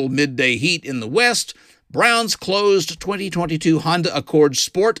brutal midday heat in the West, Brown's closed 2022 Honda Accord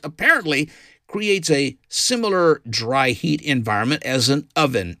Sport apparently creates a similar dry heat environment as an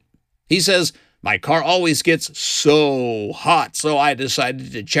oven. He says, "My car always gets so hot, so I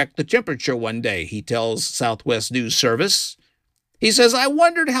decided to check the temperature one day," he tells Southwest News Service. He says, "I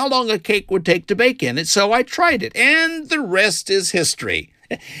wondered how long a cake would take to bake in it, so I tried it, and the rest is history."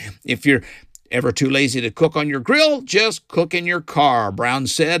 If you're ever too lazy to cook on your grill, just cook in your car, Brown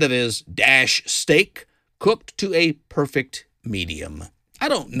said of his Dash steak, cooked to a perfect medium. I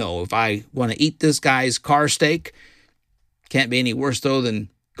don't know if I want to eat this guy's car steak. Can't be any worse, though, than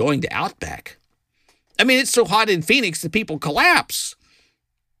going to Outback. I mean, it's so hot in Phoenix that people collapse.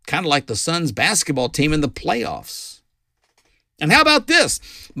 Kind of like the Suns basketball team in the playoffs. And how about this?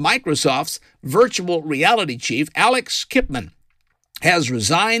 Microsoft's virtual reality chief, Alex Kipman, has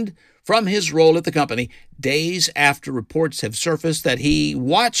resigned from his role at the company days after reports have surfaced that he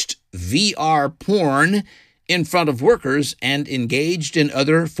watched VR porn in front of workers and engaged in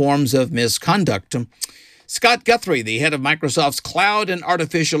other forms of misconduct. Scott Guthrie, the head of Microsoft's Cloud and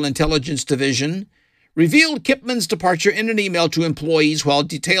Artificial Intelligence division, revealed Kipman's departure in an email to employees while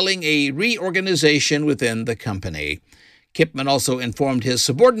detailing a reorganization within the company. Kipman also informed his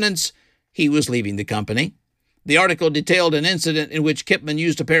subordinates he was leaving the company. The article detailed an incident in which Kipman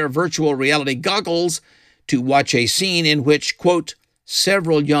used a pair of virtual reality goggles to watch a scene in which, quote,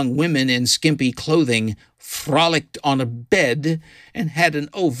 several young women in skimpy clothing frolicked on a bed and had an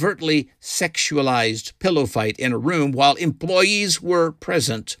overtly sexualized pillow fight in a room while employees were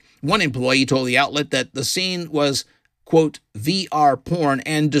present. One employee told the outlet that the scene was, quote, VR porn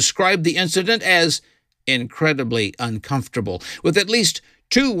and described the incident as incredibly uncomfortable, with at least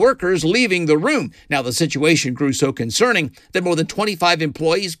 2 workers leaving the room. Now, the situation grew so concerning that more than 25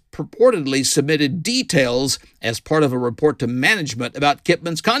 employees purportedly submitted details as part of a report to management about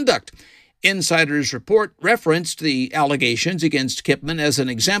Kipman's conduct. Insider's report referenced the allegations against Kipman as an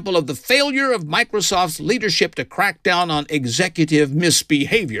example of the failure of Microsoft's leadership to crack down on executive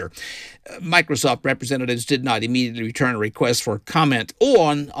misbehavior. Microsoft representatives did not immediately return a request for comment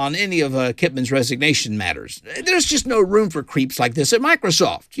on any of Kipman's resignation matters. There's just no room for creeps like this at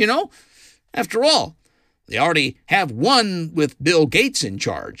Microsoft, you know? After all, they already have one with Bill Gates in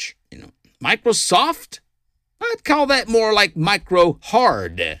charge. Microsoft? I'd call that more like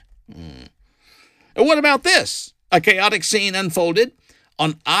micro-hard. And what about this? A chaotic scene unfolded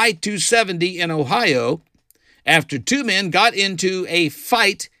on I-270 in Ohio after 2 men got into a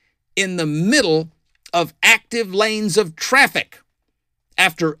fight in the middle of active lanes of traffic.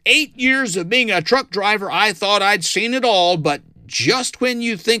 After 8 years of being a truck driver, I thought I'd seen it all, but just when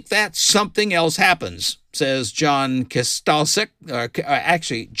you think that, something else happens, says John Kastalsik,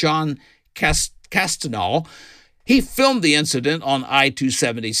 John Castanal. He filmed the incident on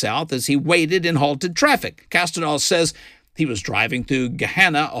I-270 South as he waited in halted traffic. Castanal says he was driving through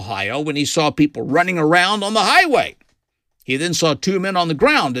Gahanna, Ohio, when he saw people running around on the highway. He then saw 2 men on the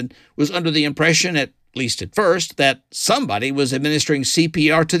ground and was under the impression, at least at first, that somebody was administering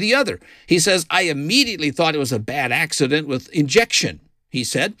CPR to the other. He says, I immediately thought it was a bad accident with injection, he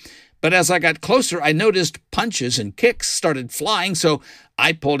said. But as I got closer, I noticed punches and kicks started flying, so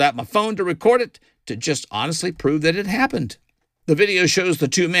I pulled out my phone to record it to just honestly prove that it happened. The video shows the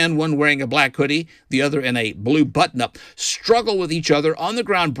 2 men, one wearing a black hoodie, the other in a blue button-up, struggle with each other on the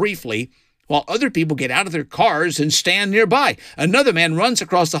ground briefly, while other people get out of their cars and stand nearby. Another man runs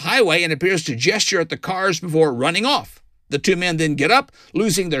across the highway and appears to gesture at the cars before running off. The 2 men then get up,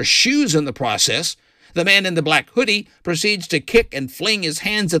 losing their shoes in the process. The man in the black hoodie proceeds to kick and fling his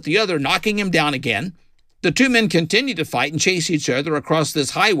hands at the other, knocking him down again. The 2 men continue to fight and chase each other across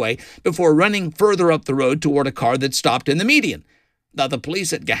this highway before running further up the road toward a car that stopped in the median. Now, the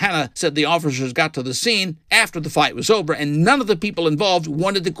police at Gahanna said the officers got to the scene after the fight was over, and none of the people involved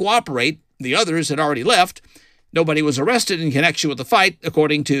wanted to cooperate. The others had already left. Nobody was arrested in connection with the fight,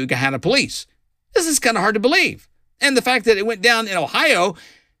 according to Gahanna police. This is kind of hard to believe. And the fact that it went down in Ohio,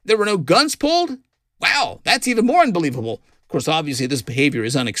 there were no guns pulled? Wow, that's even more unbelievable. Of course, obviously, this behavior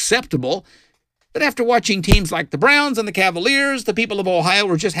is unacceptable. But after watching teams like the Browns and the Cavaliers, the people of Ohio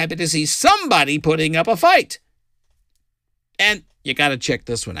were just happy to see somebody putting up a fight. And you got to check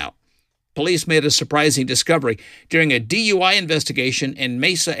this one out. Police made a surprising discovery during a DUI investigation in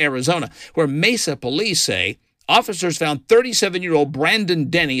Mesa, Arizona, where Mesa police say officers found 37-year-old Brandon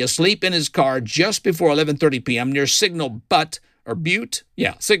Denny asleep in his car just before 11:30 p.m. near Signal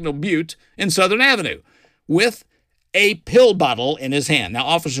Butte in Southern Avenue, with a pill bottle in his hand. Now,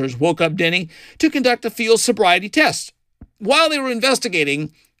 officers woke up Denny to conduct a field sobriety test. While they were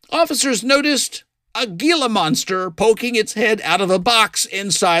investigating, officers noticed a Gila monster poking its head out of a box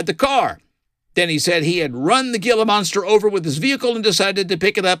inside the car. Denny said he had run the Gila monster over with his vehicle and decided to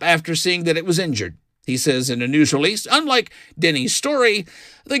pick it up after seeing that it was injured. He says in a news release, unlike Denny's story,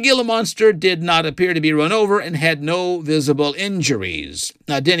 the Gila monster did not appear to be run over and had no visible injuries.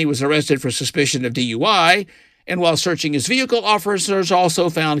 Now, Denny was arrested for suspicion of DUI, and while searching his vehicle, officers also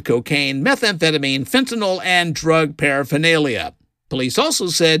found cocaine, methamphetamine, fentanyl, and drug paraphernalia. Police also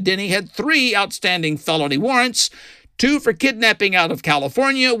said Denny had 3 outstanding felony warrants, 2 for kidnapping out of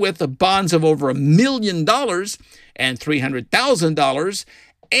California with the bonds of over $1 million and $300,000,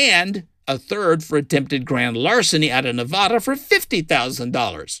 and a 3rd for attempted grand larceny out of Nevada for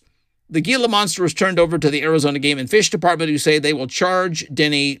 $50,000. The Gila monster was turned over to the Arizona Game and Fish Department, who say they will charge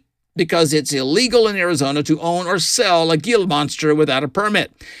Denny because it's illegal in Arizona to own or sell a Gila monster without a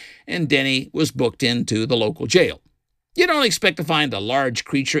permit. And Denny was booked into the local jail. You don't expect to find a large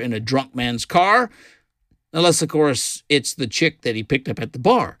creature in a drunk man's car, unless, of course, it's the chick that he picked up at the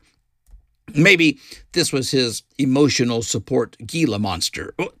bar. Maybe this was his emotional support Gila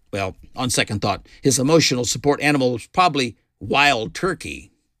monster. Well, on second thought, his emotional support animal was probably wild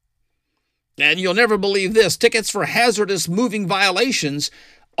turkey. And you'll never believe this. Tickets for hazardous moving violations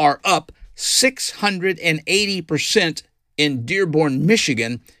are up 680% in Dearborn,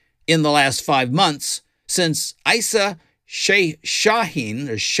 Michigan in the last 5 months since Isa Shahin,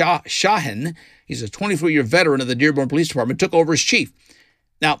 he's a 24-year veteran of the Dearborn Police Department, took over as chief.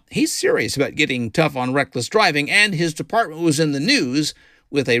 Now, he's serious about getting tough on reckless driving, and his department was in the news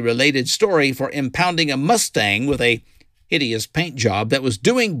with a related story for impounding a Mustang with a hideous paint job that was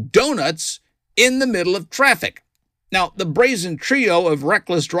doing donuts in the middle of traffic. Now, the brazen trio of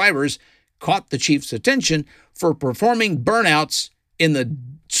reckless drivers caught the chief's attention for performing burnouts in the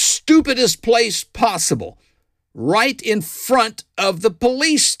stupidest place possible, right in front of the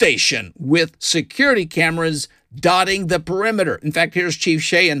police station with security cameras dotting the perimeter. In fact, here's Chief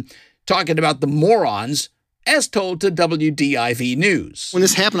Shahan talking about the morons as told to WDIV News. When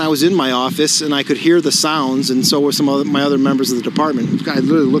this happened, I was in my office and I could hear the sounds, and so were some of my other members of the department. I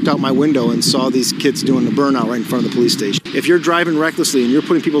literally looked out my window and saw these kids doing the burnout right in front of the police station. If you're driving recklessly and you're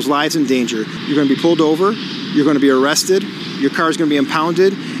putting people's lives in danger, you're going to be pulled over, you're going to be arrested, your car is going to be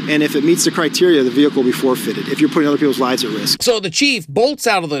impounded, and if it meets the criteria, the vehicle will be forfeited if you're putting other people's lives at risk. So the chief bolts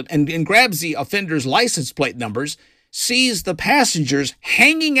out of and grabs the offender's license plate numbers, sees the passengers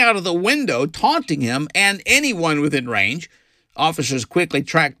hanging out of the window, taunting him and anyone within range. Officers quickly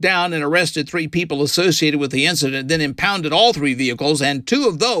tracked down and arrested 3 people associated with the incident, then impounded all 3 vehicles, and 2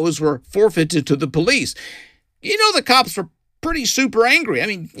 of those were forfeited to the police. You know, the cops were pretty super angry. I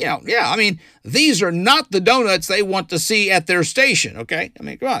mean, these are not the donuts they want to see at their station, okay? I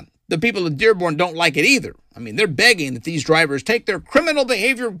mean, come on. The people of Dearborn don't like it either. I mean, they're begging that these drivers take their criminal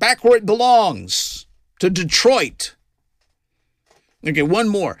behavior back where it belongs, to Detroit. Okay, one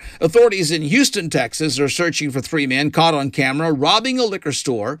more. Authorities in Houston, Texas are searching for 3 men caught on camera robbing a liquor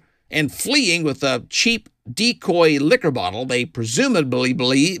store and fleeing with a cheap decoy liquor bottle they presumably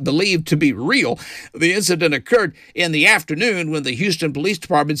believed to be real. The incident occurred in the afternoon when the Houston Police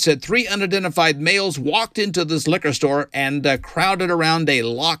Department said 3 unidentified males walked into this liquor store and crowded around a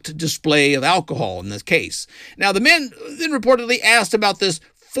locked display of alcohol in this case. Now, the men then reportedly asked about this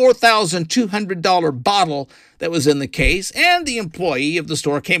 $4,200 bottle that was in the case, and the employee of the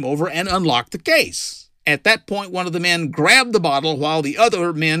store came over and unlocked the case. At that point, one of the men grabbed the bottle while the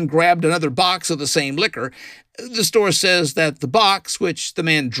other men grabbed another box of the same liquor. The store says that the box, which the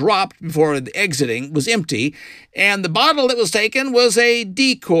man dropped before exiting, was empty, and the bottle that was taken was a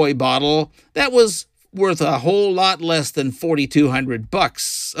decoy bottle that was worth a whole lot less than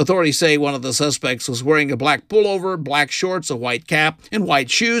 $4,200. Authorities say one of the suspects was wearing a black pullover, black shorts, a white cap, and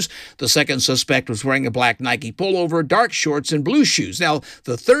white shoes. The second suspect was wearing a black Nike pullover, dark shorts, and blue shoes. Now,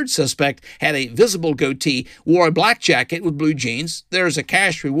 the third suspect had a visible goatee, wore a black jacket with blue jeans. There's a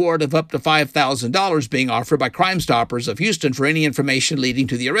cash reward of up to $5,000 being offered by Crime Stoppers of Houston for any information leading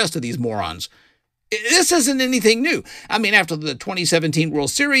to the arrest of these morons. This isn't anything new. I mean, after the 2017 World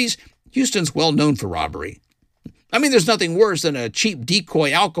Series, Houston's well known for robbery. I mean, there's nothing worse than a cheap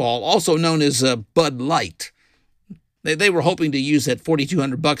decoy alcohol, also known as Bud Light. They were hoping to use that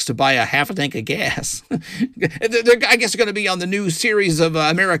 $4,200 to buy a half a tank of gas. I guess they're going to be on the new series of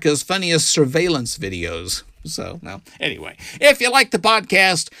America's Funniest Surveillance Videos. So, well, anyway, if you like the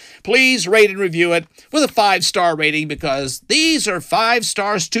podcast, please rate and review it with a 5-star rating, because these are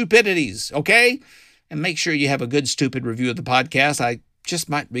 5-star stupidities, okay? And make sure you have a good stupid review of the podcast. I just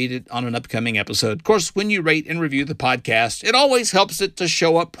might read it on an upcoming episode. Of course, when you rate and review the podcast, it always helps it to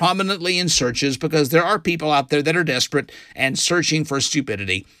show up prominently in searches because there are people out there that are desperate and searching for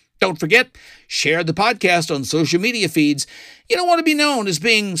stupidity. Don't forget, share the podcast on social media feeds. You don't want to be known as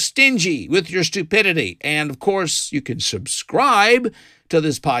being stingy with your stupidity. And of course, you can subscribe to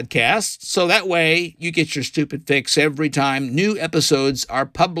this podcast so that way you get your stupid fix every time new episodes are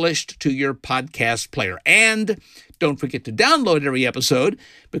published to your podcast player. And don't forget to download every episode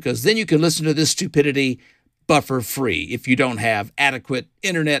because then you can listen to this stupidity buffer-free if you don't have adequate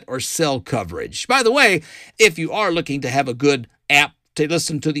internet or cell coverage. By the way, if you are looking to have a good app to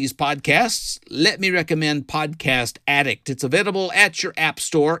listen to these podcasts, let me recommend Podcast Addict. It's available at your app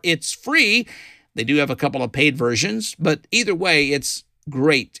store. It's free. They do have a couple of paid versions, but either way, it's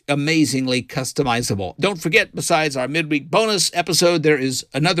great, amazingly customizable. Don't forget, besides our midweek bonus episode, there is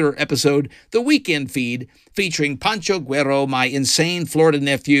another episode, the weekend feed, featuring Pancho Guerrero, my insane Florida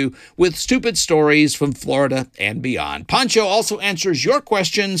nephew, with stupid stories from Florida and beyond. Pancho also answers your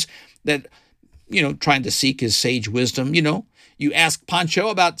questions that, trying to seek his sage wisdom, You ask Pancho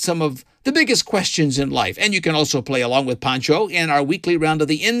about some of the biggest questions in life. And you can also play along with Pancho in our weekly round of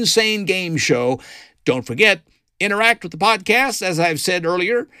the Insane Game Show. Don't forget, interact with the podcast, as I've said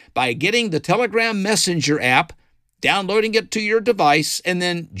earlier, by getting the Telegram Messenger app, downloading it to your device, and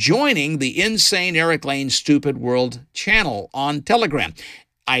then joining the Insane Eric Lane Stupid World channel on Telegram.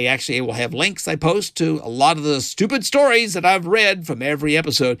 I actually will have links I post to a lot of the stupid stories that I've read from every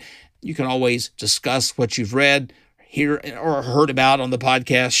episode. You can always discuss what you've read, hear or heard about on the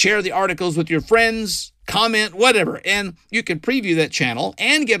podcast, share the articles with your friends, comment, whatever, and you can preview that channel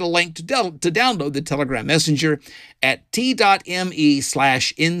and get a link to download the Telegram Messenger at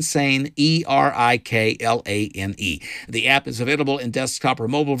t.me/insane, ERIKLANE. The app is available in desktop or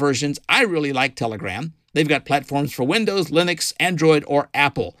mobile versions. I really like Telegram. They've got platforms for Windows, Linux, Android, or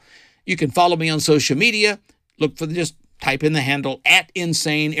Apple. You can follow me on social media. Just type in the handle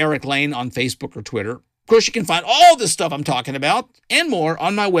 @InsaneEricLane on Facebook or Twitter. Of course, you can find all the stuff I'm talking about and more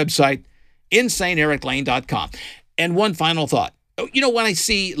on my website, InsaneEricLane.com. And one final thought. When I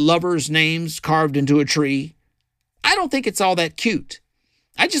see lovers' names carved into a tree, I don't think it's all that cute.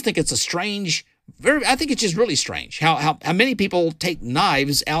 I just think it's I think it's just really strange how many people take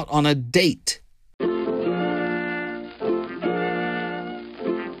knives out on a date.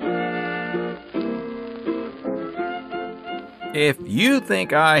 If you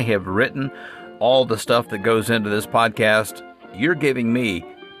think I have written all the stuff that goes into this podcast, you're giving me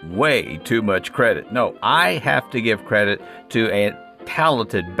way too much credit. No, I have to give credit to a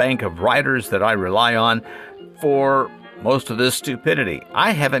talented bank of writers that I rely on for most of this stupidity.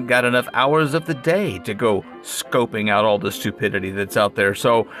 I haven't got enough hours of the day to go scoping out all the stupidity that's out there,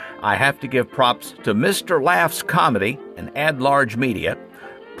 so I have to give props to Mr. Laughs Comedy and Ad Large Media,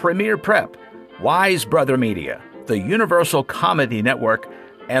 Premier Prep, Wise Brother Media, the Universal Comedy Network,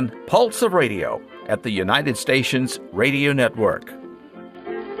 and Pulse of Radio at the United Stations Radio Network.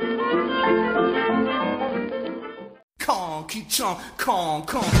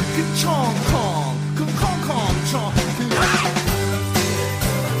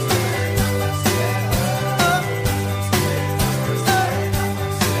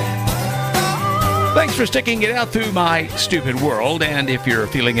 Thanks for sticking it out through my stupid world, and if you're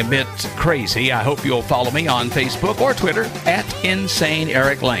feeling a bit crazy, I hope you'll follow me on Facebook or Twitter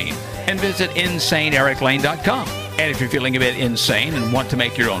 @InsaneEricLane and visit InsaneEricLane.com. And if you're feeling a bit insane and want to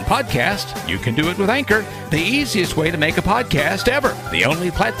make your own podcast, you can do it with Anchor, the easiest way to make a podcast ever. The only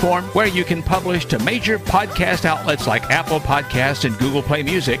platform where you can publish to major podcast outlets like Apple Podcasts and Google Play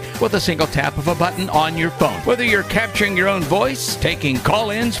Music with a single tap of a button on your phone. Whether you're capturing your own voice, taking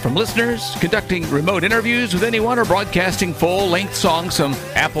call-ins from listeners, conducting remote interviews with anyone, or broadcasting full-length songs from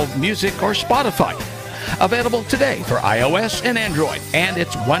Apple Music or Spotify. Available today for iOS and Android, and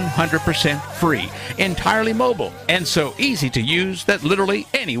it's 100% free, entirely mobile, and so easy to use that literally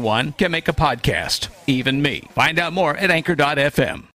anyone can make a podcast, even me. Find out more at Anchor.fm.